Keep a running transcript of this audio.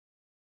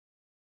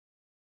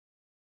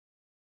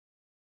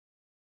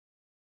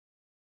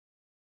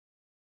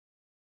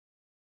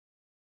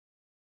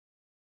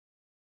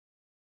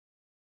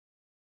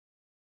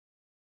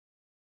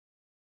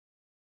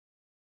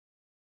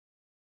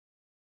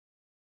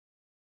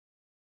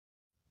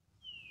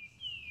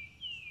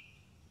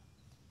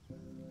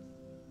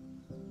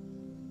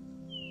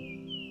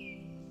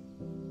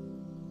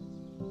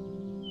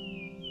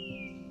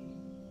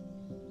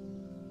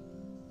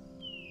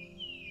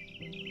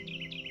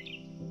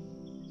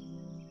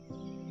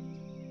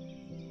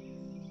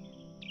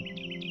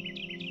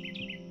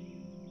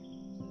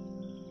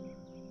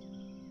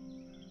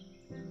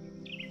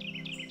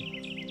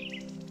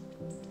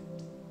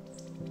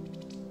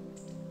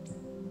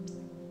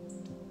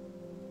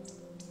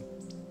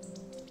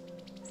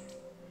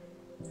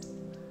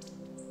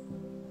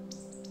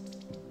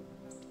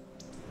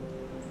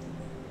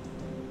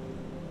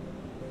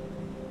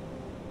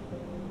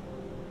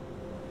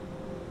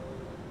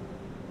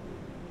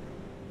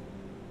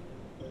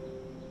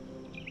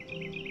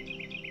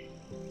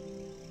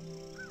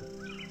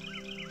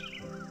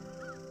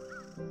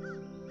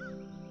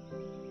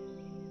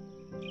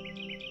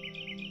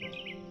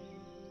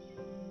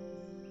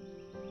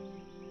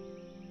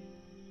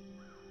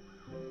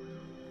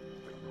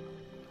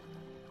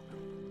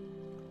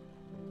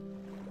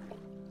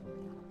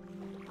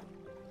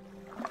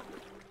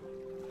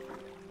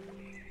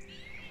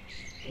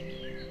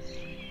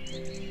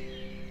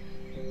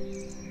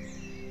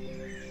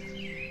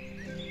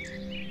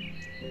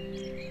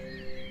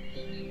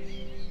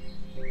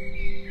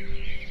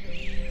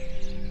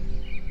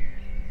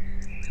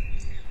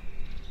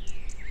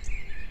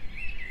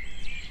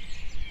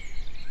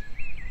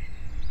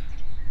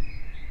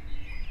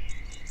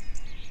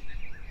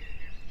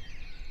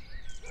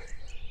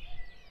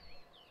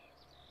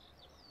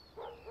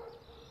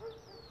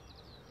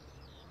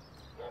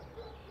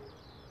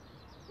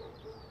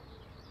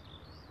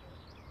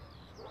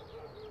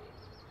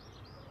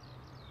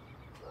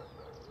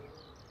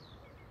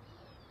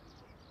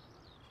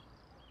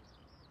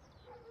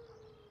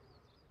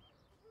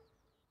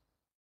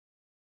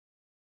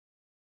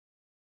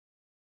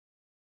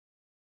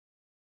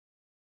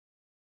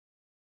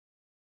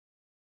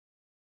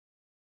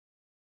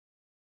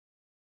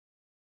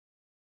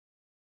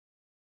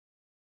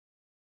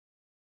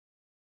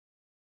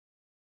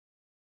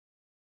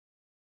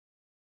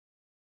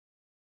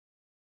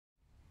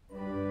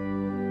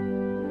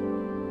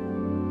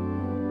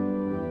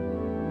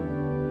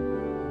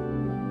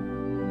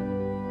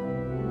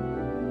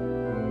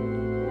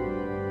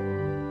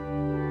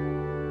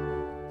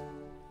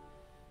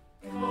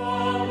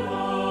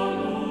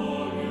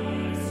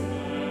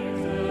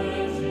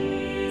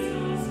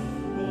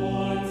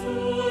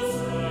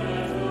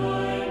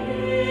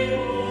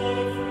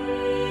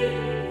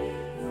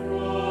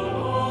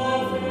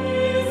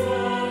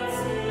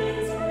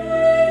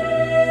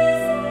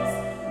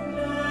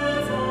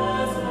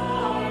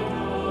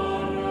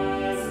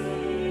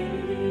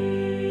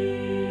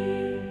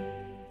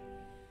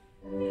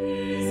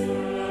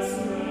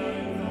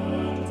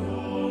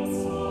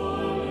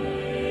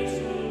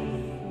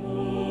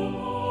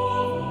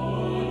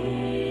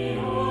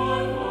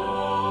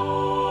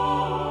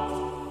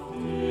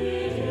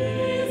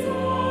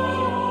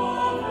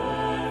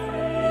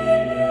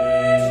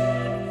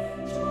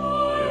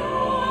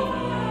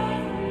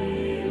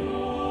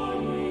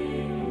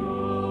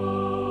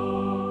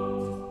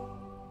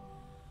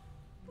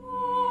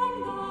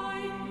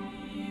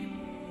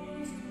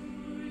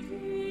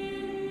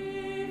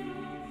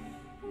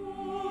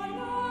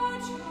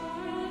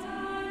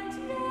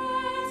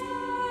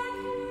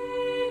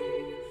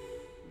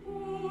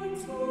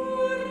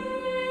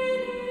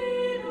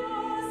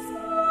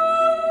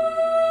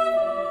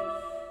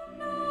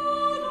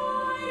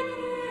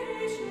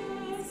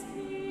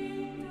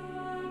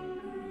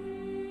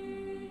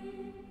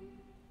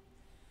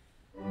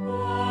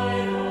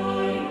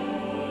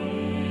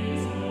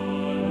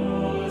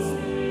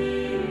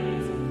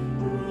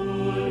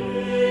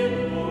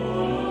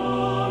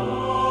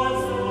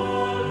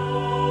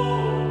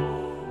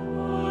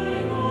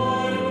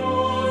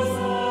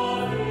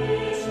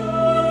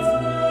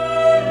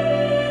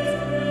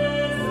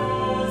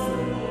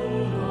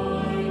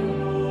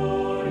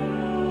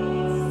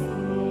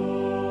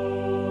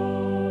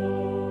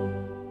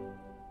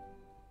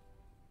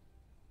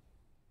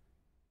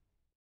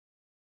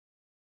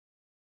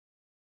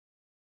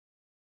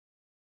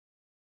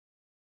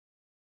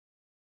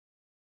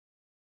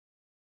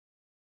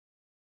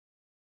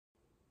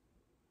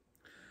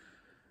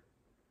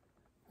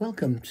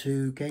Welcome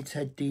to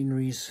Gateshead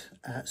Deanery's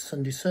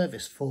Sunday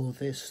service for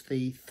this,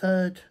 the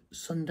third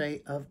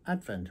Sunday of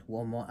Advent.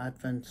 One more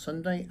Advent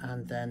Sunday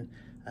and then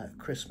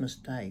Christmas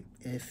Day.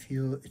 If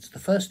it's the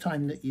first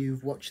time that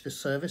you've watched this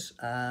service,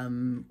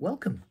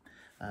 welcome.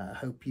 I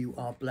hope you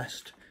are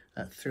blessed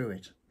through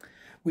it.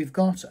 We've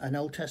got an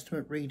Old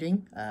Testament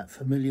reading,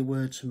 familiar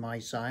words from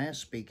Isaiah,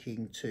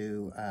 speaking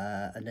to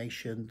a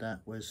nation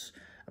that was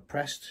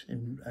oppressed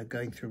and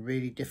going through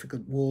really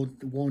difficult,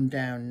 worn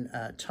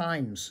down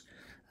times.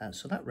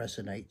 So that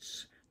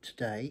resonates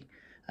today.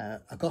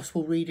 A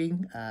gospel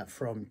reading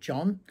from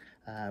John,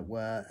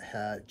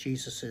 where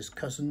Jesus's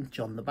cousin,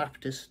 John the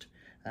Baptist,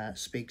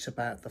 speaks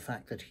about the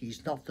fact that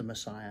he's not the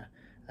Messiah,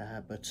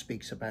 but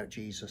speaks about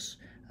Jesus,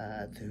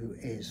 who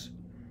is.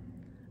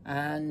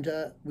 And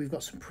we've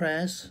got some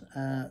prayers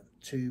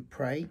to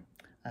pray,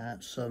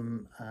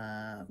 some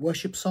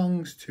worship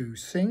songs to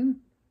sing,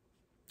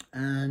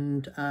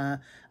 and a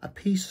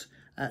piece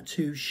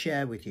to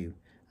share with you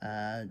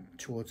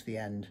towards the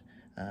end.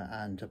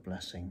 And a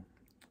blessing.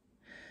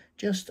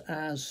 Just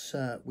as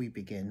we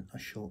begin, a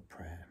short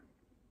prayer.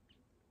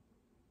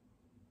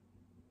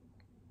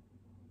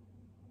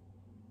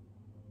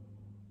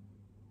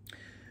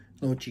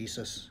 Lord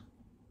Jesus,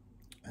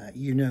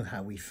 you know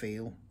how we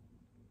feel.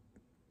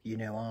 You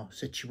know our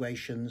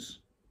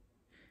situations,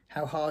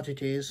 how hard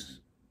it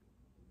is,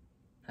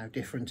 how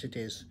different it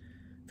is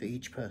for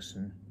each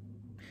person.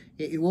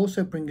 Yet you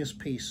also bring us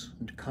peace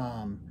and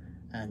calm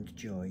and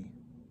joy.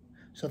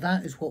 So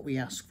that is what we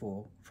ask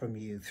for from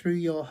you through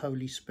your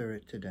Holy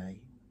Spirit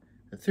today.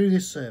 That through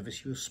this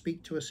service you will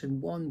speak to us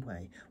in one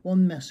way,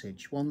 one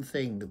message, one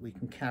thing that we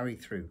can carry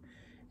through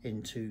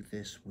into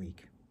this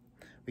week.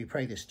 We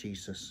pray this,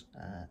 Jesus,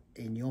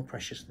 in your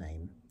precious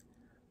name.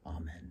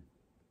 Amen.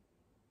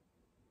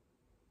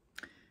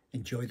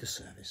 Enjoy the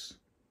service.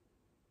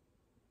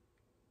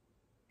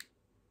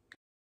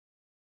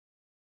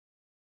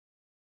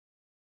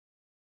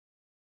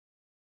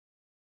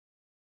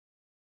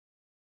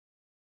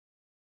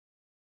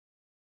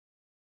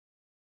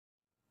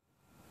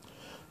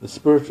 The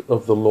Spirit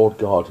of the Lord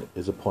God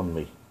is upon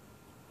me,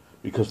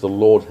 because the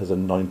Lord has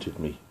anointed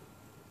me.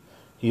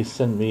 He has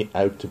sent me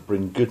out to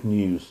bring good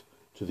news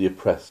to the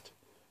oppressed,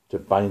 to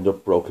bind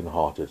up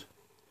broken-hearted,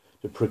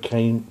 to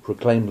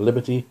proclaim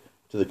liberty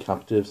to the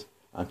captives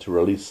and to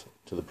release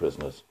to the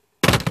prisoners,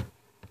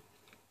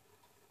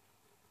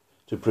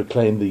 to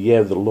proclaim the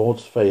year of the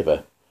Lord's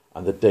favour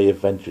and the day of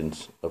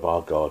vengeance of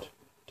our God,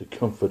 to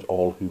comfort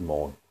all who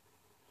mourn,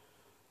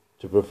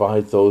 to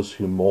provide those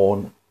who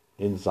mourn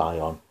in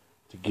Zion,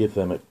 to give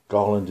them a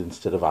garland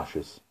instead of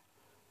ashes,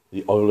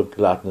 the oil of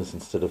gladness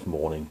instead of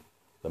mourning,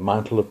 the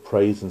mantle of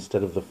praise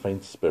instead of the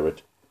faint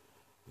spirit.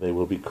 They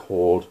will be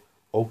called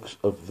oaks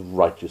of the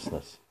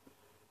righteousness,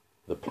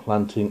 the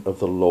planting of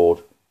the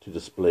Lord to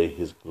display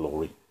his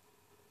glory.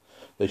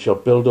 They shall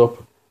build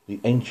up the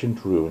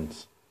ancient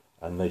ruins,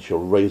 and they shall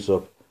raise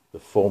up the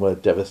former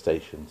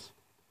devastations.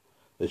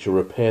 They shall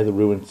repair the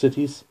ruined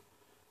cities,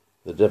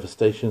 the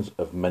devastations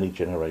of many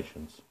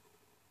generations.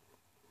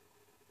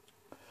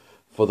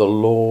 For the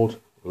Lord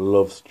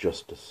loves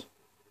justice.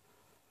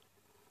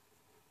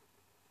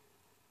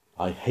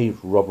 I hate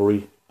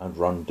robbery and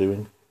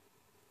wrongdoing.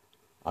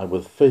 I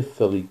will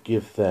faithfully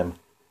give them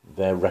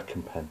their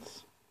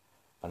recompense,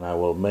 and I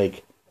will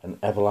make an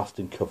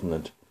everlasting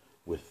covenant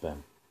with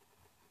them.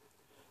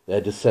 Their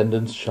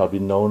descendants shall be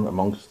known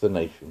amongst the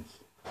nations,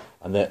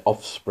 and their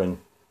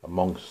offspring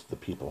amongst the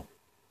people.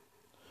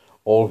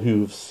 All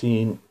who have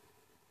seen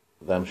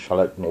them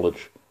shall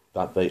acknowledge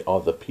that they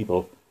are the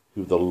people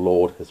who the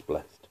Lord has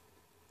blessed.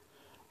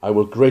 I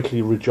will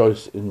greatly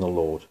rejoice in the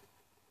Lord.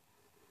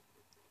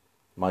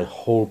 My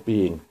whole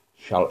being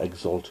shall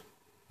exalt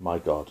my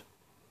God.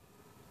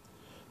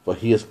 For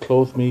he has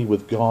clothed me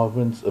with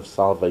garments of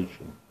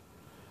salvation,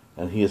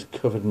 and he has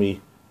covered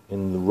me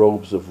in the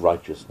robes of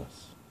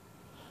righteousness,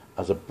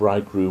 as a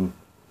bridegroom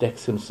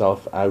decks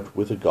himself out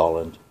with a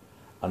garland,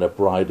 and a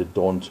bride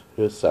adorns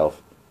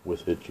herself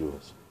with her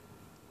jewels.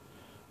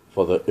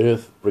 For the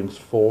earth brings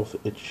forth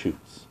its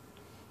shoots,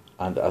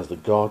 and as the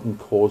garden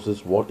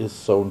causes what is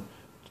sown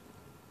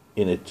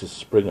in it to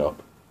spring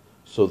up,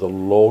 so the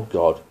Lord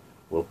God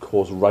will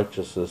cause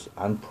righteousness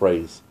and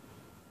praise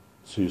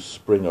to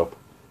spring up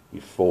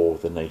before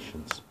the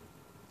nations.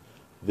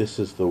 This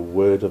is the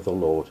word of the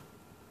Lord.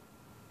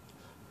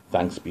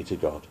 Thanks be to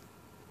God.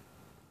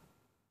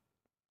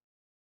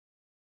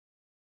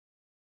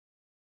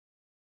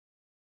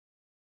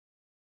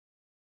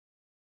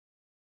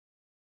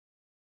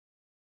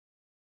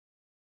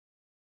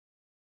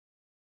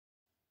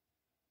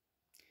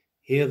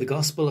 Hear the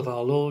gospel of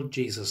our Lord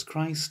Jesus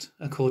Christ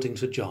according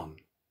to John.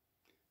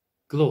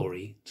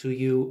 Glory to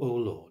you, O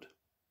Lord.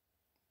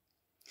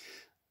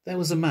 There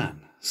was a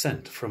man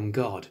sent from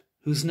God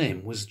whose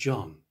name was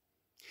John.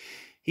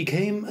 He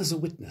came as a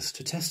witness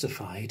to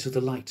testify to the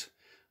light,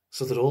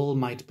 so that all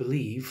might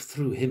believe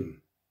through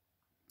him.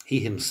 He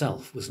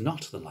himself was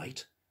not the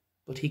light,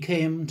 but he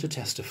came to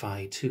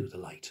testify to the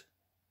light.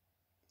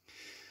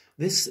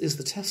 This is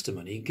the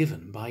testimony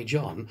given by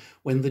John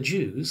when the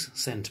Jews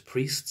sent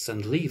priests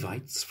and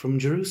Levites from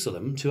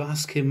Jerusalem to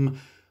ask him,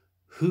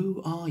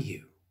 "Who are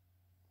you?"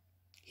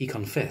 He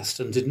confessed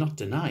and did not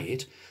deny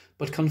it,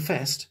 but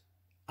confessed,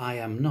 "I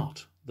am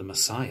not the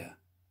Messiah."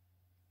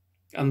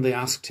 And they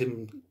asked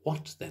him,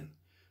 "What then?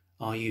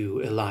 Are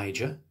you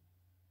Elijah?"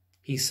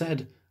 He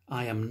said,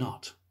 "I am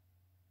not."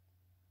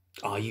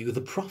 "Are you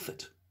the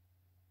prophet?"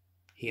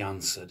 He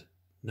answered,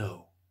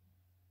 "No."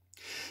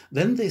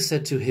 Then they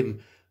said to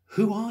him,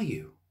 "Who are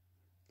you?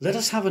 Let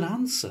us have an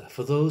answer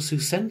for those who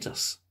sent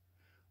us.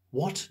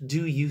 What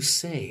do you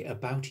say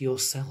about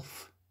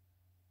yourself?"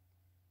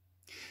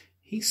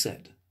 He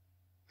said,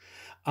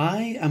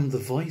 "I am the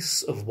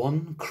voice of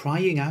one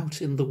crying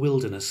out in the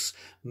wilderness,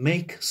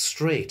 'Make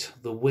straight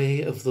the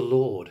way of the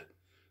Lord,'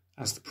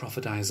 as the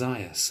prophet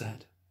Isaiah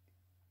said."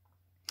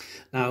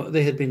 Now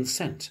they had been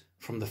sent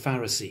from the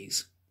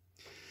Pharisees.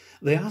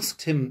 They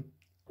asked him,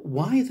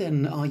 "Why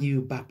then are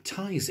you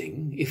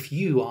baptizing if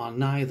you are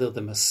neither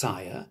the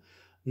Messiah,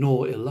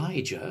 nor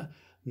Elijah,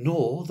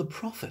 nor the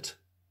prophet?"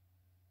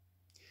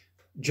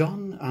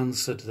 John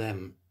answered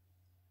them,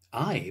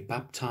 "I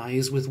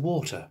baptize with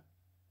water.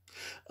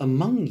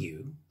 Among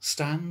you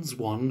stands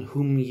one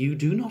whom you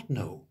do not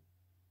know,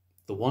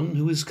 the one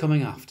who is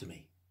coming after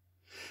me.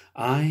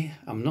 I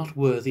am not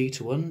worthy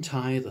to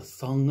untie the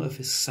thong of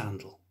his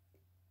sandal."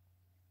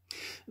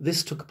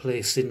 This took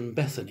place in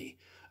Bethany,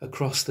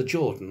 across the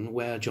Jordan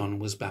where John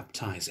was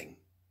baptizing.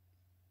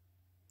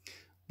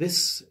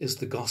 This is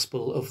the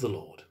gospel of the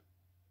Lord.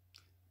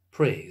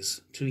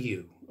 Praise to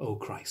you, O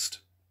Christ.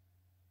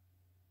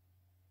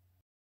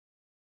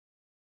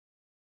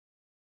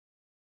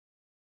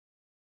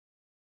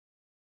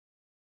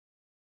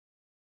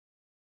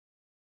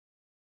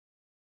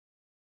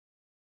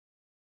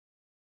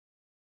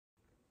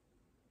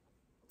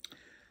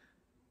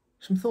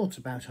 Some thoughts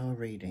about our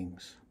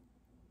readings.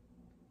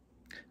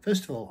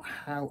 First of all,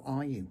 how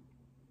are you?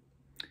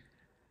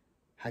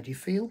 How do you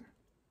feel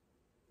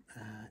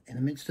in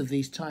the midst of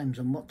these times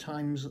and what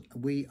times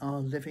we are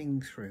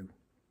living through?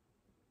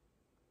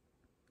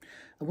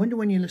 I wonder,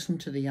 when you listen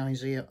to the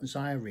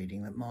Isaiah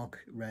reading that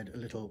Mark read a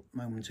little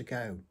moment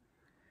ago,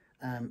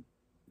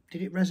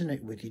 did it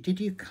resonate with you?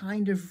 Did you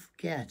kind of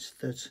get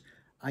that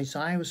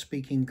Isaiah was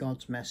speaking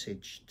God's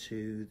message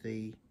to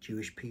the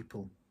Jewish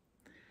people?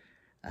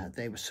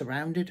 They were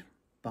surrounded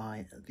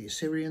by the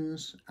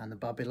Assyrians and the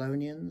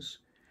Babylonians.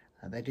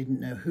 They didn't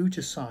know who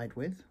to side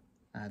with.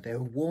 They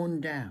were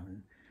worn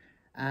down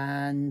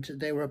and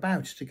they were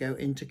about to go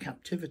into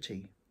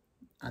captivity.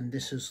 And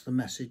this is the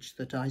message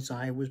that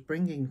Isaiah was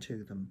bringing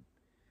to them.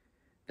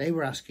 They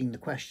were asking the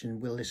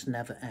question, will this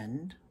never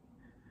end?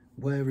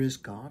 Where is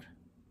God?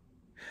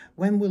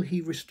 When will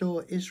he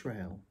restore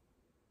Israel?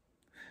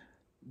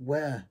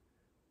 Where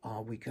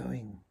are we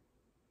going?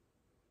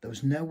 There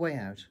was no way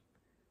out,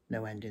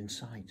 no end in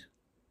sight.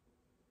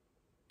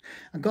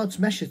 And God's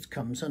message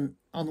comes, and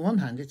on the one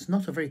hand, it's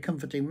not a very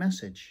comforting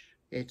message.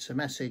 It's a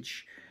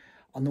message,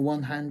 on the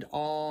one hand,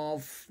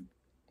 of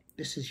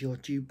this is your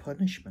due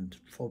punishment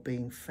for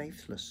being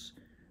faithless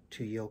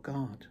to your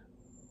God.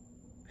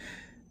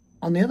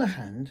 On the other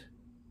hand,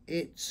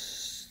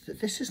 it's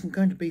that this isn't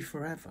going to be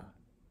forever,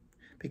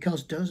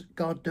 because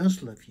God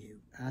does love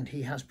you, and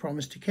he has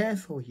promised to care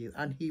for you,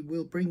 and he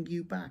will bring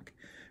you back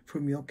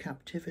from your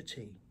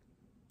captivity.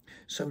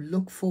 So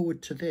look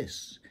forward to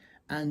this.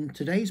 And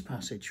today's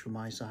passage from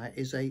Isaiah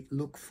is a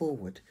look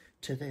forward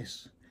to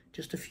this.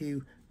 Just a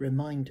few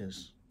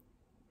reminders.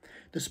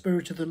 The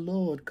Spirit of the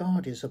Lord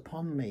God is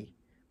upon me,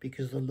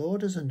 because the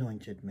Lord has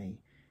anointed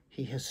me.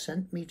 He has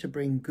sent me to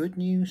bring good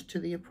news to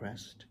the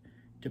oppressed,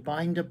 to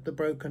bind up the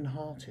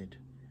brokenhearted,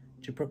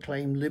 to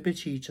proclaim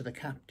liberty to the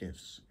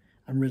captives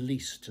and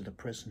release to the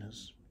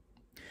prisoners,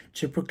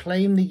 to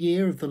proclaim the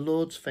year of the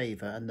Lord's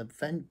favour and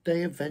the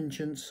day of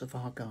vengeance of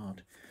our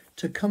God,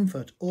 to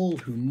comfort all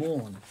who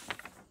mourn,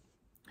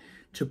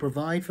 to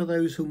provide for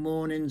those who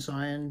mourn in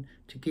Zion,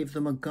 to give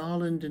them a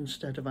garland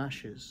instead of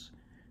ashes,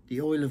 the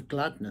oil of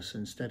gladness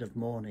instead of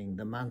mourning,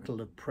 the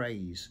mantle of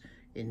praise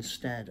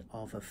instead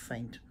of a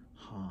faint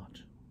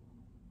heart.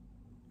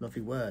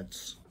 Lovely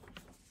words,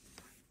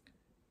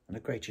 and a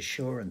great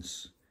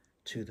assurance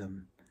to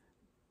them,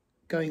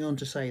 going on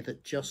to say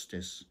that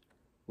justice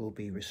will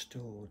be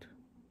restored.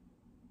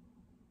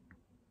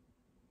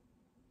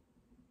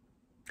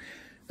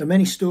 There are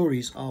many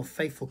stories of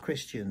faithful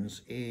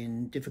Christians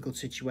in difficult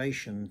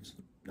situations.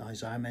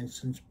 Isaiah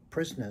mentions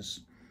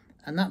prisoners,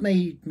 and that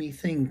made me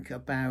think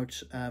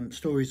about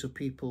stories of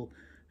people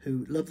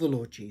who love the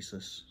Lord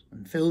Jesus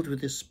and, filled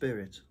with his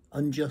Spirit,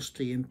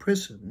 unjustly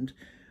imprisoned,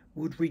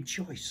 would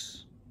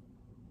rejoice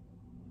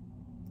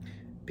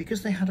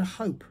because they had a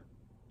hope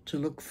to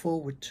look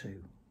forward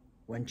to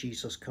when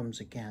Jesus comes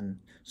again,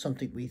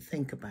 something we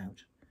think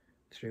about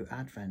through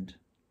Advent.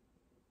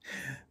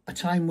 A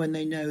time when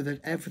they know that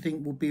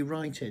everything will be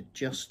righted,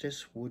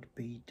 justice would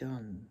be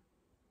done.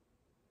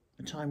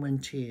 A time when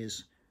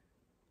tears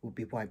will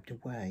be wiped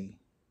away.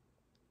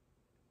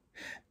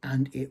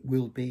 And it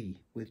will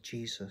be with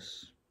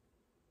Jesus.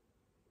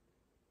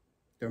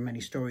 There are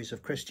many stories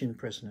of Christian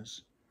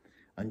prisoners,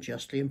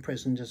 unjustly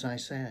imprisoned, as I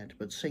said,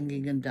 but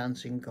singing and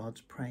dancing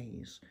God's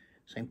praise.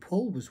 St.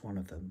 Paul was one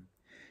of them.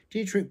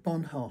 Dietrich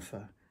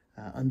Bonhoeffer,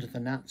 under the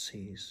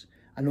Nazis,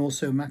 and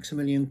also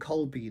Maximilian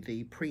Kolbe,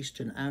 the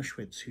priest in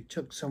Auschwitz who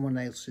took someone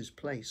else's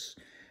place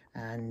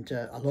and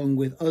along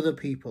with other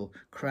people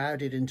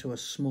crowded into a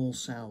small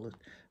cell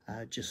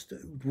that just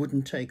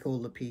wouldn't take all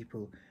the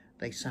people.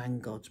 They sang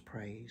God's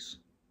praise.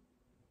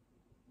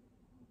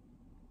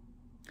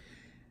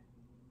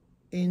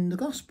 In the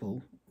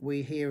Gospel,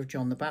 we hear of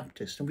John the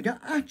Baptist, and we don't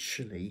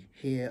actually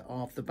hear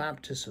of the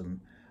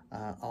baptism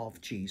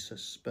of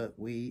Jesus, but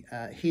we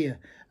hear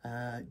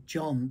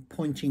John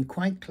pointing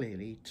quite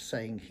clearly to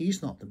saying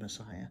he's not the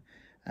Messiah,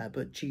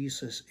 but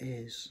Jesus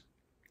is,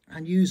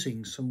 and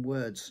using some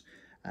words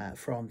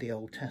from the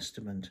Old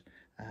Testament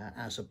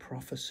as a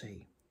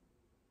prophecy.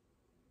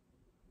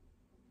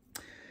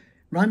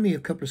 Remind me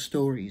of a couple of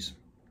stories.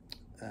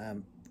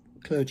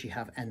 Clergy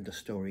have endless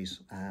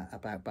stories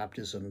about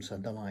baptisms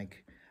and the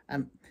like.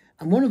 And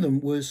one of them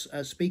was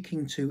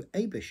speaking to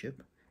a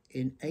bishop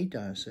in a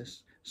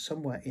diocese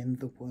somewhere in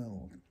the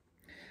world.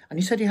 And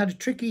he said he had a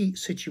tricky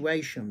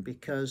situation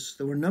because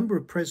there were a number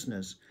of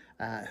prisoners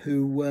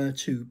who were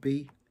to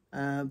be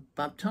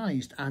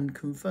baptized and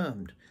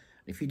confirmed.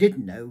 If you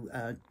didn't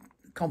know,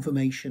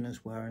 confirmation,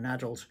 as where an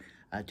adult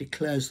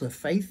declares their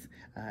faith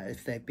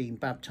if they've been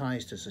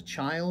baptized as a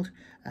child,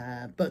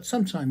 but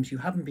sometimes you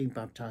haven't been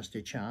baptized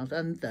as a child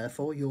and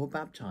therefore you're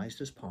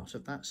baptized as part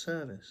of that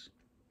service.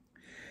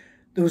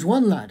 There was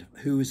one lad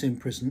who was in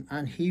prison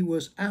and he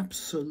was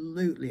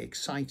absolutely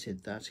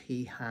excited that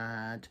he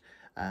had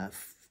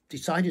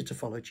decided to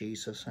follow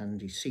Jesus,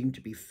 and he seemed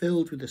to be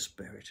filled with the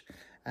Spirit,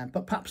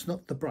 but perhaps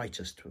not the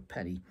brightest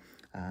penny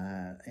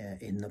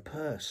in the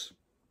purse.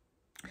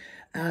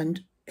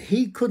 And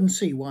he couldn't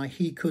see why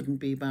he couldn't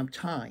be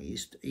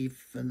baptized,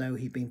 even though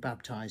he'd been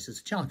baptized as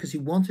a child, because he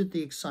wanted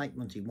the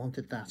excitement, he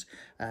wanted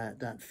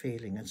that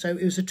feeling. And so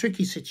it was a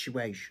tricky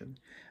situation.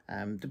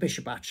 The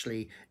bishop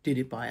actually did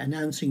it by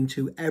announcing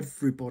to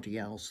everybody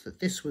else that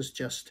this was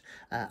just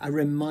a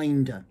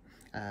reminder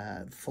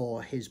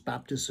for his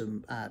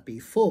baptism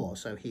before,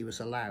 so he was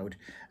allowed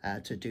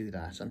to do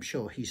that. I'm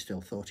sure he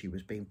still thought he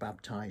was being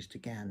baptized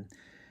again.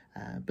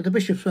 But the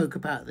bishop spoke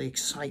about the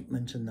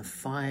excitement and the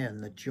fire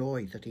and the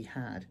joy that he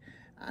had.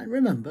 And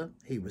remember,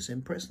 he was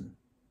in prison.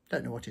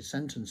 Don't know what his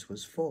sentence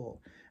was for,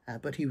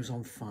 but he was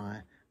on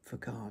fire for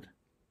God.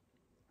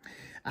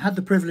 I had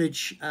the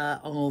privilege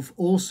of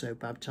also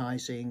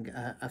baptizing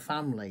a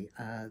family,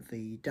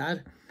 the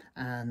dad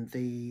and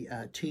the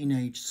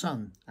teenage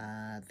son.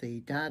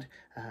 The dad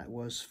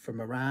was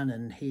from Iran,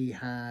 and he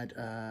had,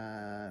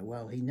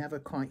 well, he never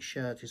quite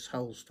shared his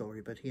whole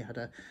story, but he had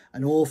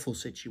an awful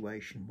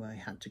situation where he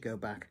had to go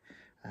back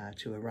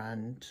to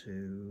Iran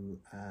to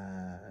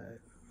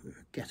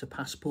get a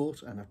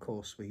passport, and of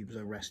course he was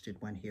arrested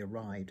when he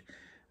arrived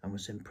and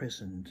was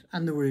imprisoned.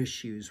 And there were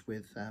issues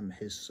with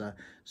his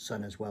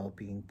son as well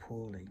being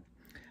poorly.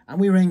 And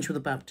we arranged with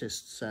the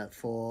Baptists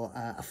for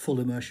a full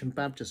immersion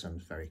baptism. It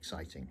was very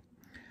exciting.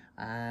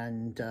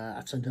 And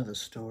that's another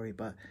story.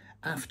 But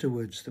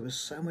afterwards, there was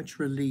so much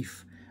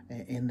relief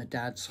in the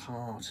dad's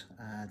heart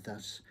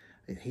that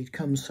he'd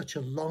come such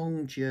a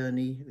long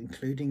journey,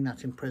 including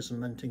that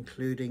imprisonment,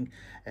 including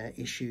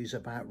issues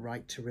about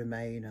right to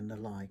remain and the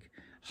like.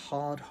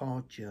 Hard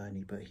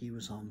journey, but he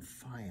was on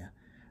fire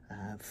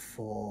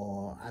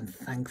and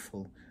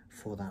thankful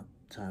for that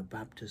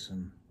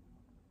baptism.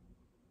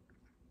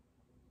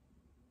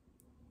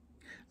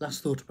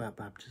 Last thought about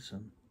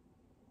baptism.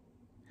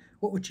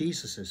 What were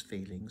Jesus's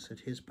feelings at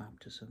his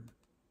baptism?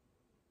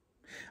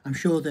 I'm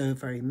sure they were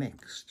very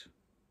mixed.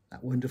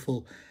 That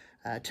wonderful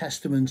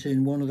testament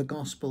in one of the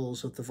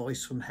Gospels of the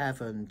voice from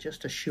heaven,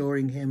 just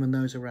assuring him and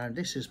those around,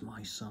 this is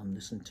my son,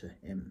 listen to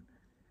him.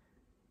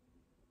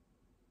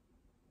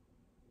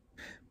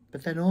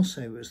 But then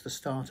also it was the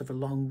start of a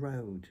long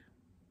road,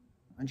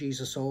 and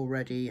Jesus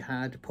already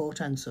had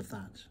portents of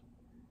that.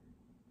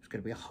 It was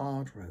going to be a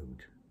hard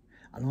road,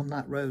 and on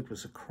that road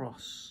was a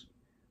cross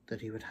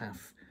that he would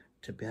have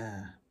to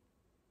bear,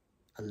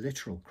 a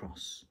literal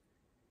cross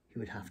he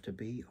would have to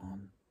be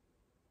on.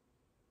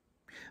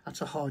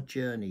 That's a hard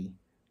journey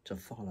to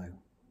follow,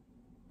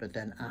 but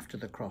then after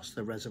the cross,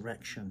 the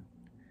resurrection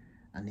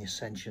and the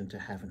ascension to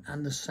heaven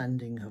and the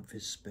sending of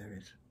his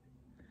Spirit.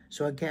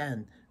 So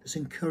again, there's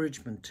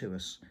encouragement to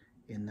us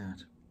in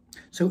that.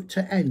 So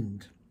to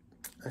end,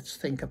 let's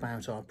think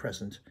about our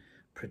present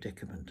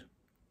predicament.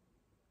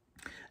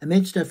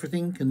 Amidst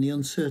everything and the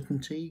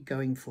uncertainty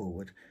going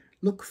forward,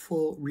 look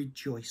for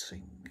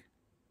rejoicing.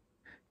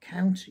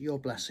 Count your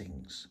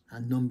blessings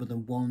and number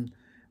them one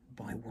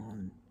by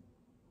one.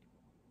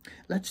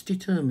 Let's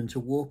determine to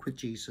walk with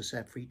Jesus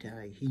every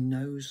day. He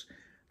knows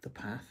the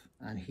path,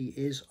 and he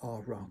is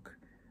our rock,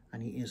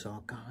 and he is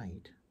our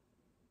guide.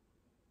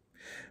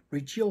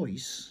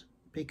 Rejoice,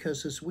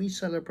 because as we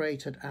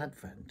celebrate at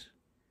Advent,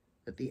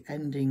 that the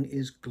ending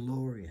is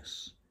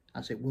glorious,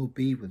 as it will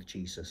be with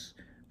Jesus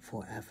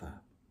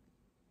forever.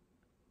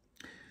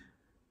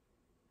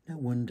 No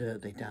wonder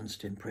they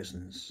danced in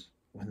prisons.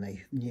 when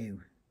they knew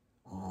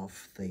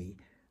of the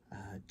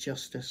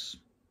justice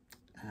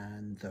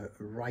and the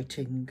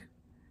righting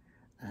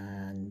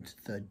and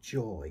the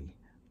joy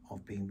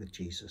of being with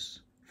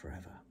Jesus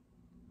forever.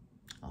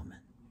 Amen.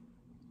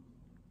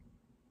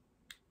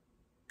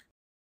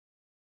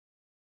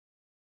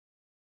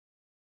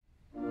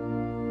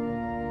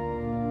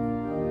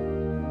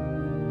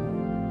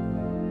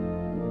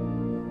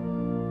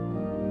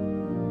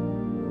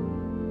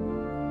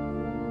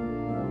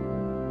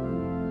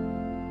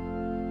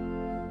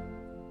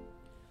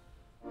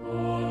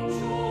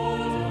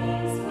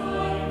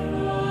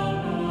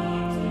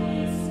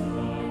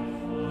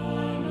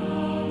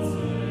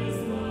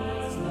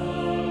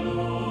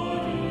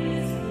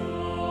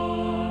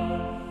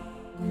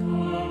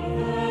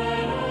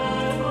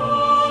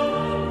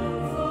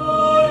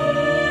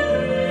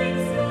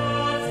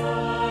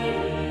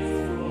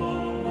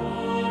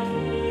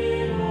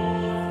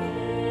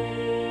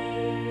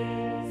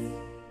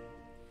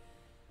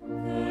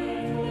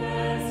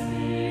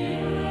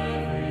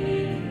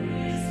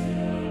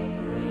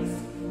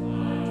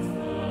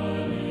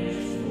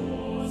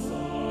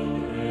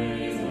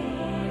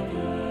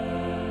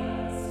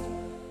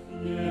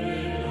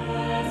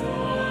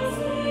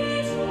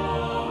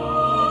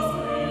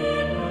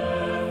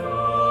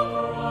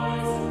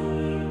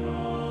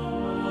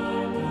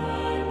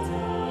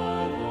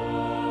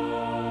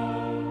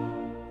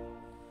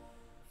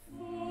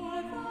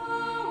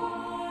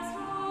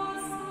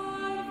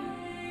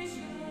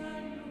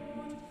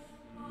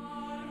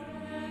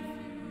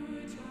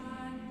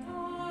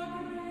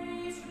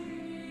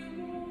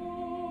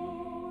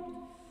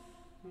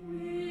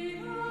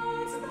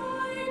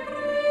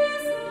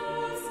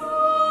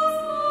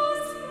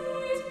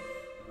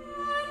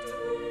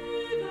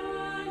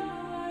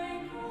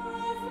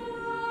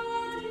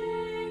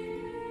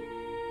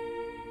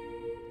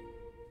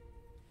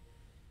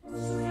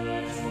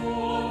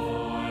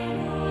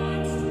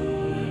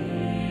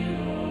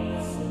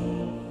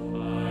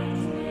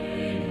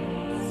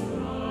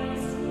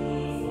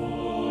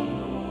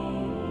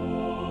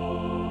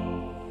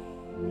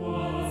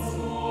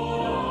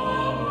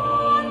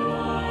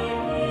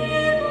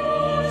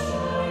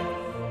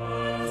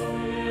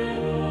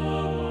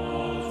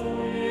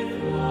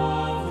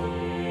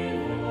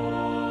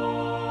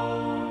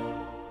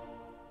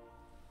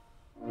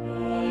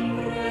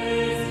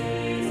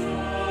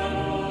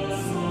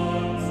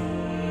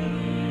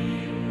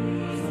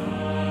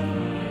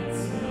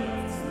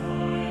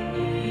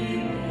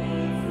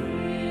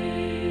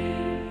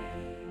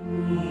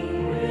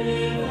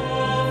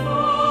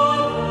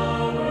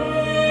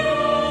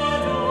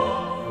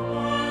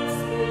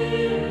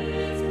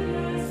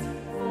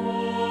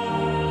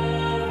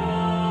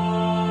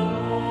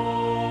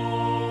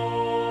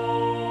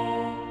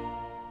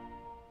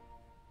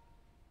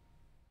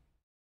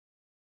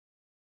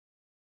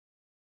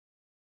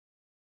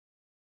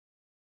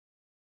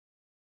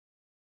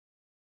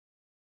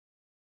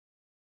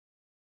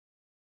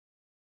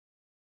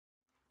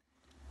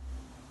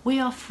 We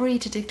are free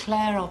to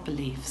declare our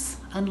beliefs,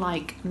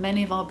 unlike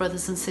many of our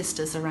brothers and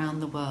sisters around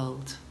the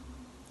world.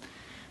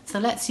 So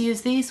let's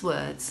use these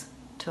words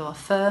to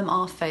affirm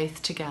our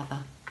faith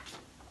together.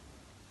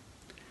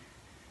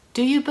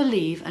 Do you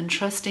believe and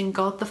trust in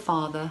God the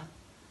Father,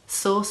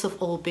 source of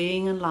all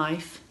being and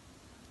life,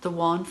 the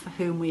one for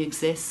whom we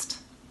exist?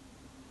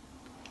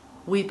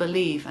 We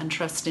believe and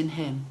trust in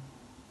him.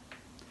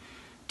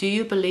 Do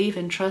you believe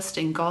and trust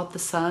in God the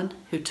Son,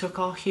 who took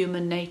our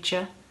human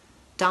nature,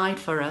 died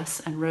for us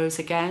and rose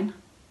again?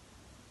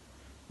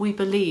 We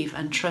believe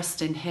and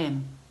trust in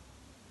him.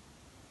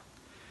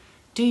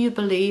 Do you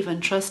believe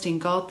and trust in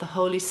God the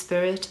Holy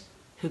Spirit,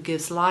 who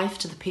gives life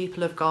to the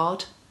people of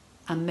God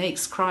and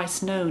makes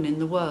Christ known in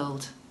the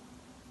world?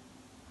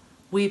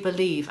 We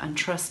believe and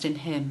trust in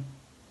him.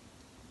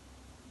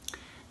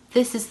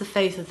 This is the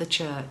faith of the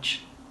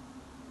Church.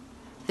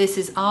 This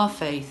is our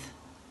faith.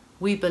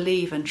 We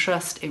believe and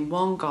trust in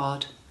one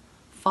God,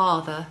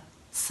 Father,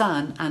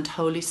 Son, and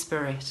Holy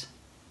Spirit.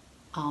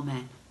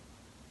 Amen.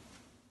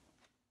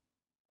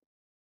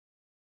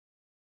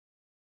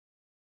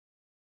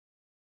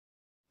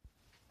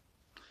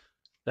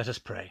 Let us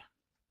pray.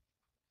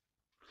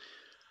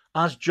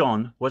 As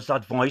John was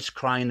that voice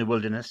crying in the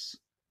wilderness,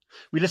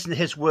 we listen to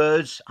his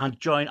words and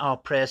join our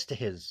prayers to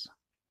his.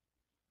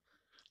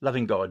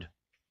 Loving God,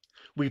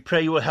 we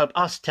pray you will help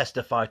us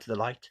testify to the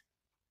light.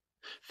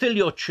 Fill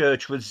your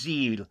church with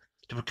zeal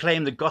to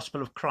proclaim the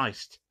gospel of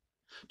Christ,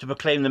 to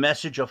proclaim the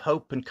message of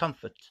hope and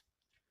comfort,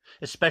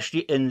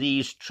 especially in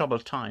these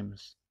troubled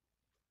times.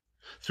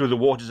 Through the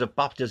waters of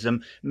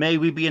baptism, may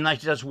we be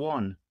united as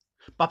one,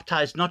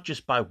 baptized not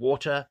just by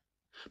water,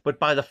 but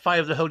by the fire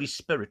of the Holy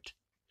Spirit,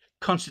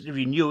 constantly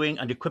renewing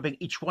and equipping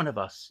each one of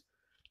us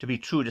to be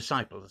true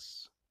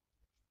disciples.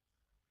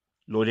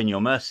 Lord, in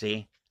your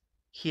mercy,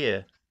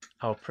 hear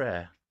our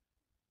prayer.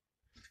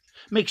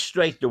 Make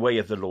straight the way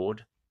of the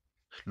Lord.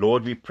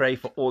 Lord, we pray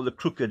for all the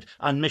crooked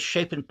and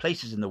misshapen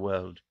places in the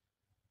world,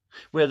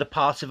 where the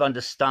paths of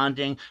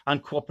understanding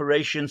and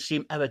cooperation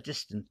seem ever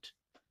distant.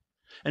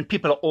 and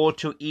people are all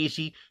too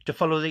easy to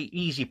follow the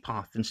easy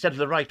path instead of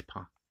the right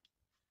path.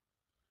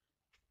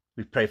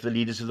 We pray for the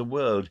leaders of the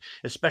world,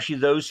 especially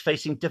those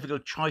facing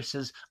difficult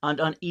choices and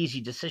uneasy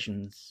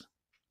decisions.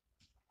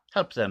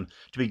 Help them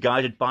to be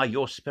guided by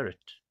your Spirit.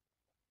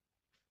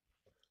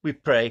 We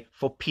pray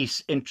for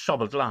peace in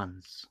troubled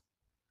lands.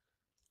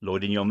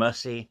 Lord, in your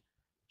mercy,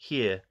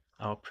 hear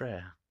our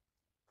prayer.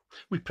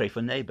 We pray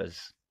for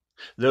neighbours,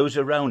 those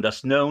around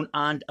us, known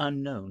and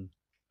unknown.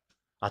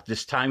 At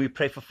this time, we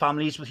pray for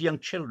families with young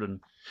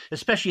children,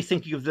 especially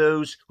thinking of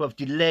those who have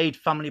delayed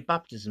family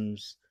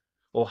baptisms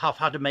or have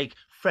had to make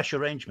fresh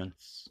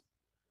arrangements.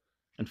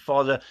 And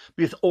Father,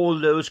 be with all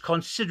those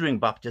considering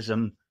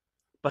baptism,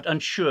 but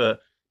unsure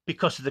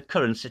because of the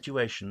current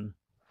situation.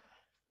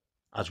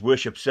 As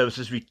worship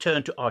services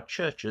return to our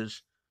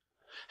churches,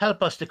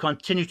 help us to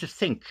continue to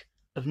think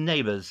of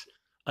neighbours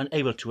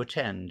unable to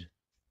attend.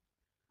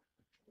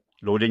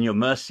 Lord, in your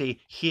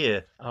mercy,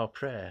 hear our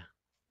prayer.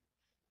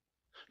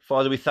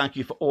 Father, we thank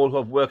you for all who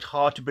have worked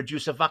hard to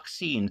produce a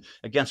vaccine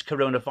against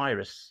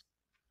coronavirus.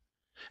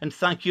 And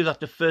thank you that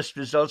the first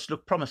results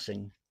look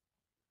promising.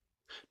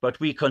 But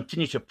we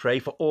continue to pray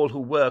for all who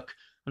work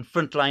on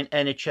frontline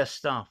NHS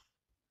staff,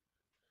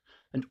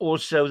 and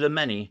also the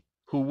many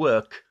who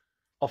work,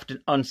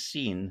 often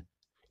unseen,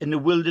 in the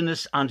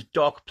wilderness and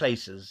dark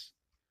places,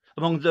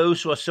 among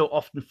those who are so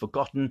often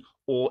forgotten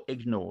or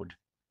ignored,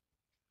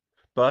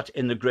 but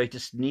in the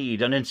greatest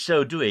need, and in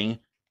so doing,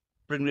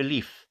 bring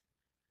relief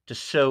to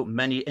so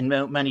many in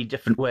many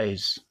different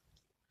ways.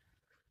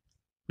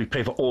 We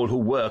pray for all who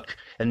work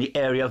in the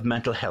area of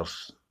mental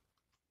health.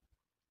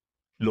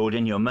 Lord,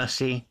 in your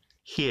mercy,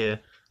 hear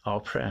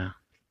our prayer.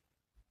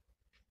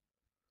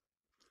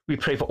 We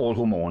pray for all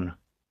who mourn,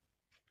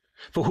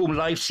 for whom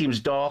life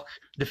seems dark,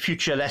 the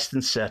future less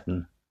than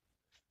certain.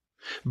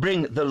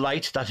 Bring the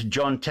light that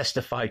John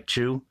testified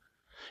to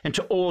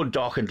into all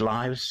darkened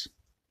lives.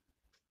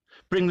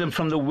 Bring them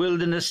from the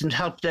wilderness and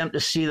help them to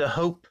see the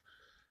hope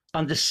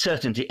and the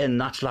certainty in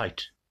that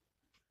light.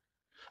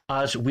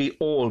 As we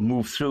all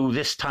move through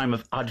this time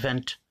of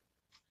Advent,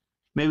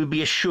 may we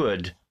be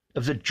assured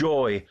of the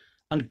joy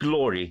and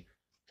glory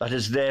that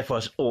is there for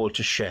us all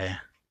to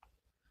share.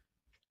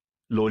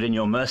 Lord, in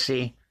your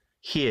mercy,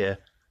 hear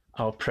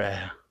our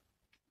prayer.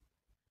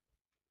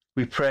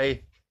 We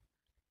pray,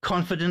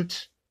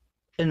 confident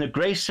in the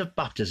grace of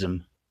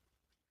baptism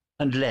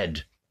and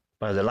led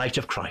by the light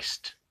of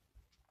Christ.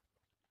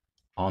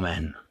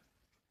 Amen.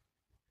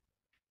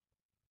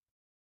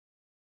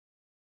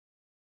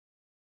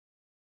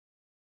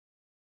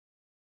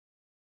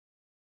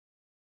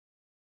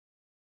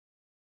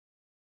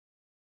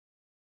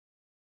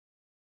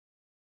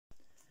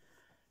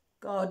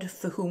 God,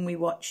 for whom we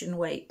watch and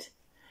wait,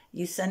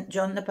 you sent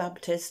John the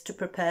Baptist to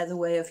prepare the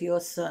way of your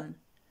Son.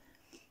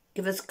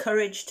 Give us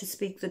courage to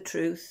speak the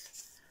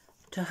truth,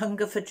 to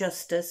hunger for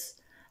justice,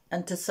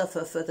 and to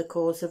suffer for the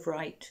cause of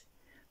right.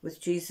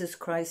 With Jesus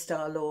Christ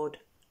our Lord.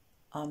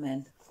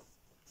 Amen.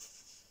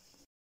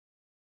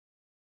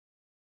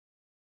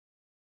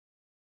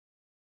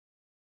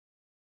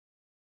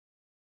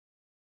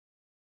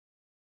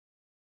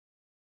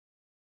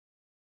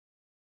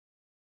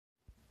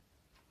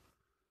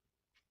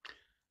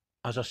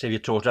 As our Saviour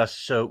taught us,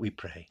 so we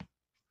pray.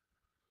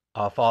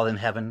 Our Father in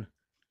heaven,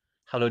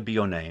 hallowed be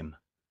your name.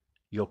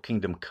 Your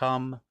kingdom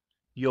come,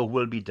 your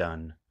will be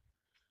done,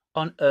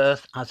 on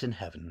earth as in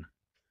heaven.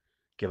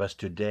 Give us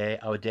today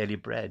our daily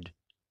bread.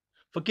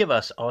 Forgive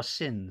us our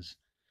sins,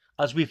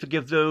 as we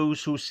forgive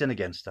those who sin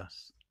against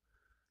us.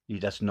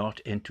 Lead us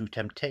not into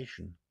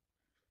temptation,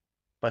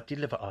 but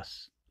deliver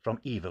us from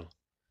evil.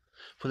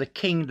 For the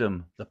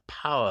kingdom, the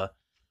power,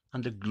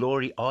 and the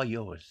glory are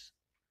yours,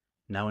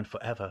 now and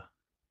forever.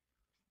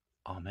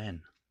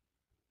 Amen.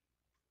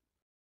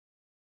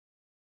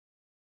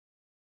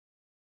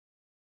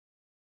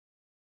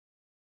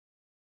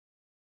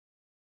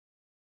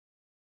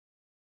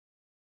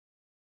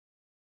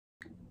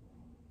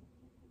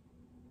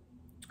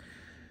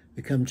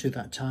 We come to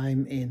that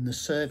time in the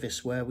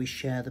service where we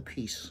share the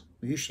peace.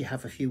 We usually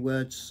have a few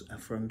words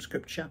from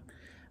Scripture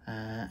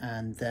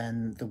and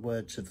then the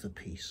words of the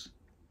peace.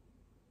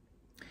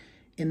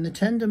 In the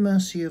tender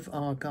mercy of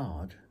our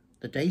God,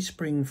 the day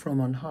spring from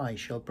on high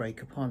shall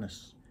break upon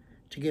us,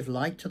 to give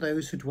light to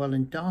those who dwell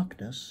in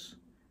darkness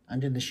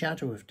and in the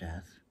shadow of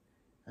death,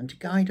 and to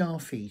guide our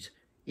feet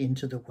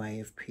into the way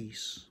of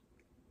peace.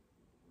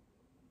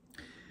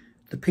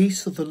 The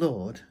peace of the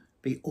Lord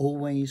be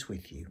always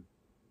with you,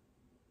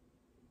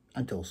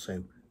 and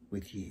also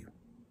with you.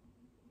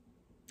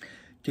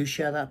 Do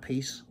share that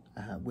peace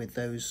with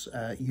those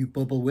you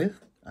bubble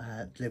with,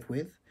 live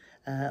with,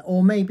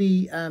 or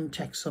maybe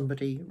text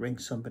somebody, ring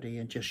somebody,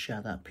 and just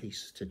share that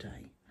peace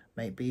today.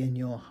 May it be in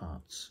your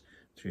hearts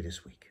through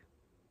this week.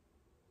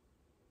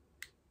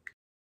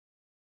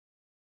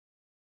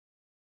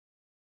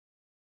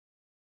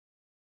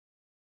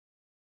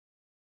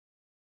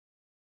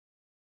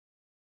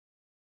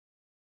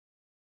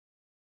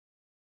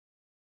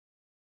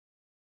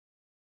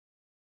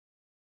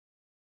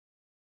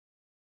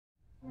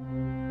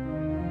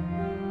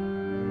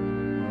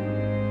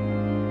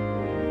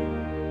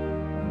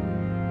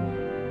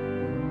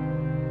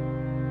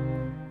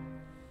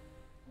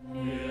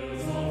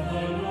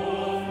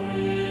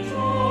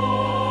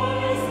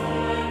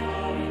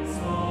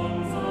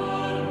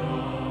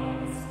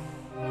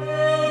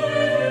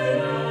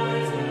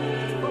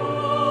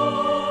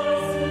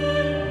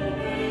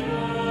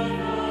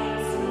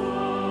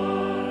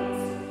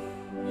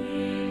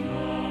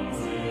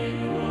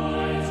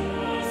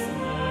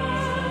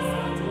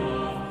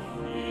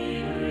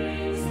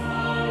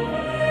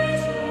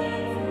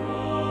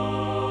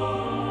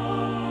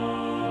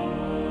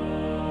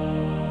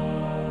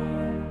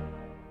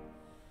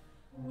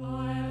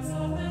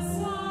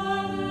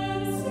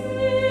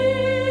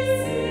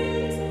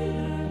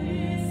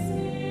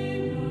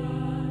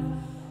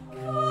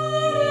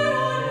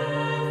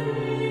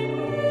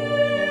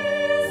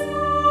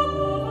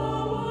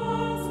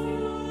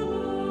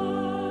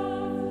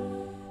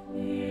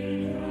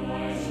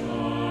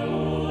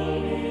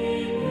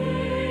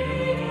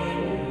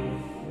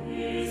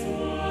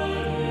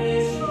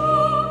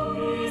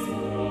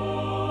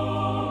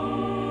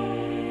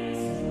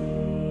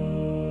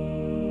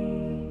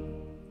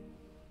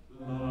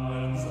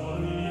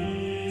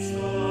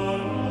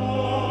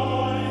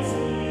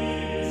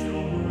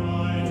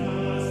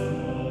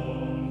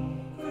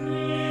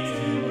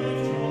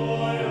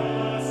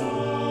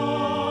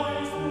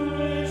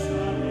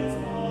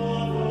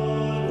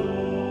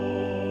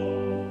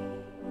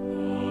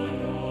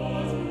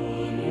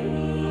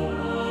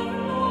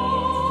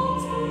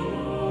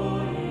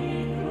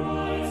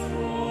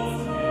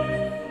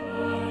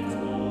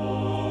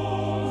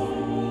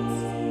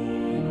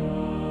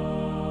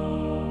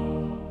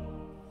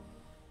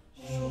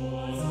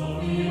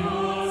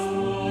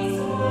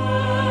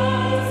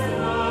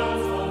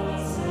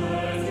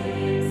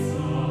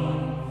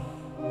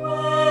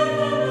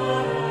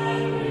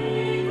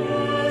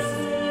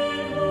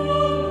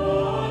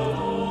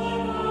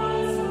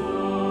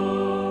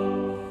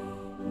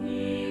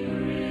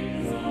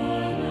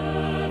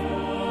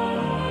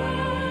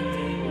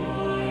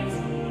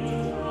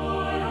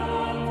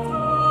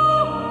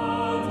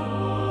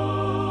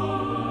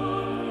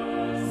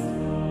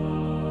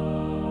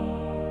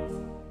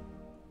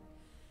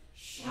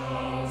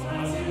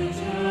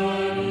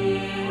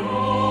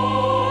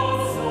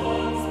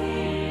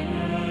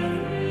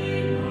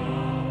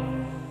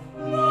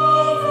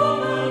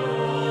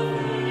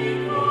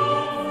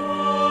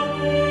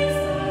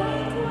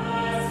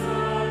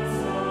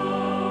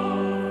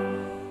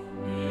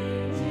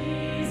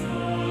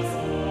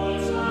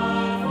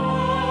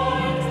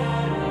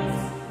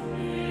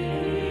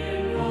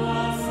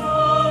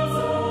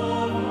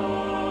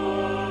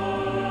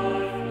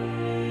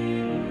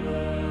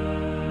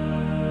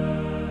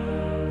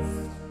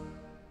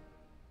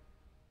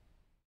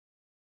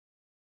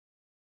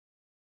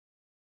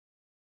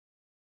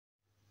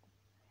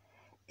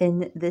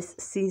 In this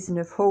season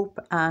of hope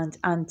and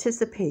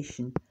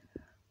anticipation,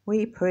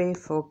 we pray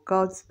for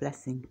God's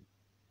blessing.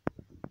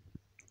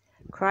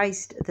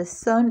 Christ, the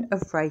Sun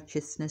of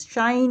Righteousness,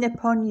 shine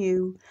upon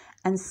you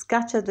and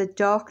scatter the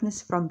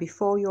darkness from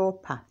before your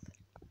path.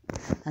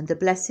 And the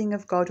blessing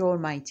of God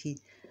Almighty,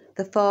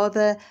 the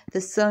Father,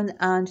 the Son,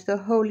 and the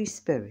Holy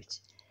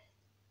Spirit,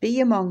 be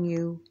among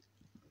you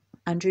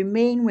and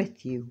remain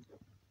with you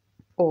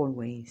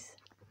always.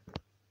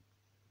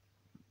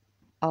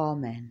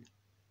 Amen.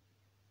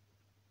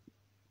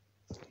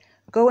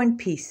 Go in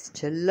peace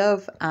to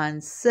love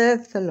and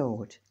serve the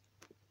Lord.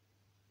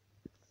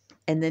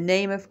 In the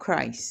name of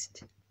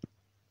Christ.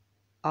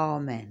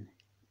 Amen.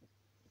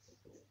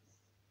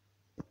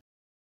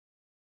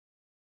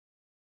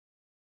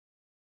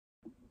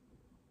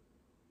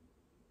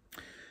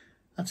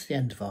 That's the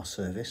end of our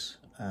service.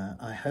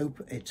 I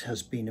hope it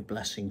has been a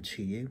blessing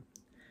to you.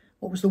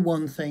 What was the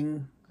one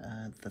thing,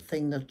 the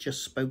thing that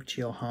just spoke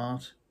to your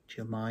heart, to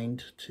your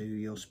mind, to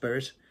your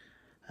spirit?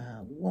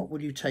 What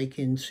will you take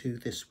into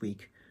this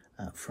week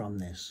from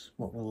this?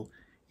 What will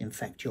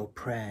infect your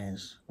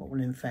prayers? What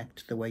will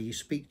infect the way you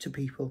speak to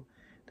people,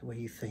 the way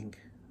you think?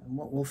 And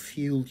what will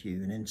fuel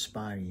you and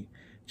inspire you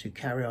to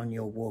carry on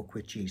your walk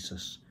with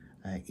Jesus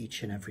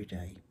each and every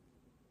day?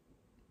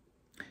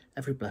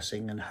 Every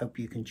blessing, and hope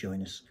you can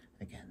join us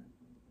again.